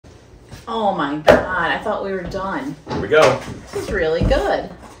Oh my god, I thought we were done. Here we go. This is really good.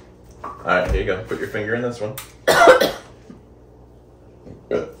 Alright, here you go. Put your finger in this one.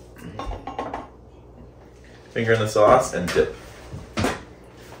 Finger in the sauce and dip.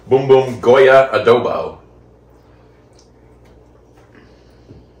 Boom boom Goya Adobo.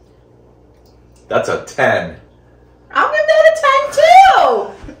 That's a 10. I'll give that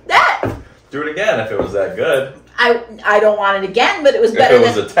a 10 too. That. Do it again if it was that good. I don't want it again, but it was better. If it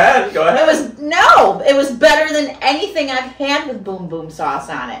was a 10, go ahead. It was better than anything I've had with boom boom sauce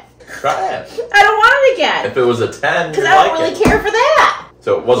on it. Try it. I don't want it again. If it was a 10, because I don't really care for that.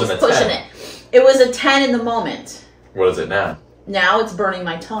 So it wasn't He's a 10. pushing it. It was a 10 in the moment. What is it now? Now it's burning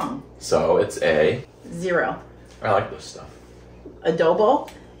my tongue. So it's a 0. I like this stuff. Adobo.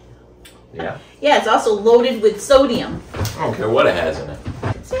 Yeah. Yeah, it's also loaded with sodium. I don't care what it has in it.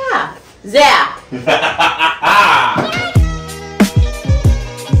 Yeah. Zach.